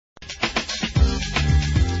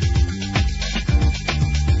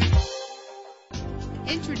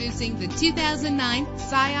Introducing the 2009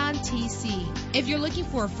 Scion TC. If you're looking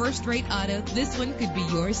for a first-rate auto, this one could be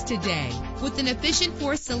yours today. With an efficient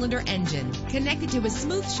 4-cylinder engine connected to a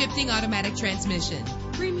smooth shifting automatic transmission,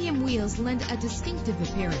 premium wheels lend a distinctive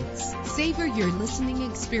appearance. Savor your listening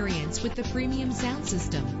experience with the premium sound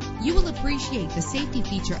system. You will appreciate the safety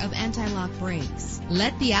feature of anti-lock brakes.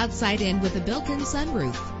 Let the outside in with a built-in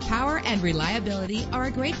sunroof. Power and reliability are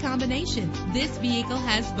a great combination. This vehicle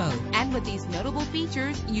has both. And with these notable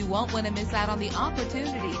features, you won't want to miss out on the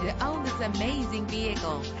opportunity to own this amazing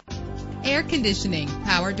vehicle. Air conditioning,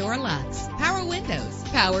 power door locks, power windows,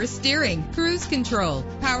 power steering, cruise control,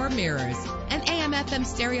 power mirrors, an AM/FM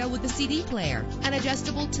stereo with a CD player, an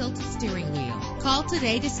adjustable tilt steering wheel. Call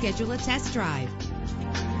today to schedule a test drive.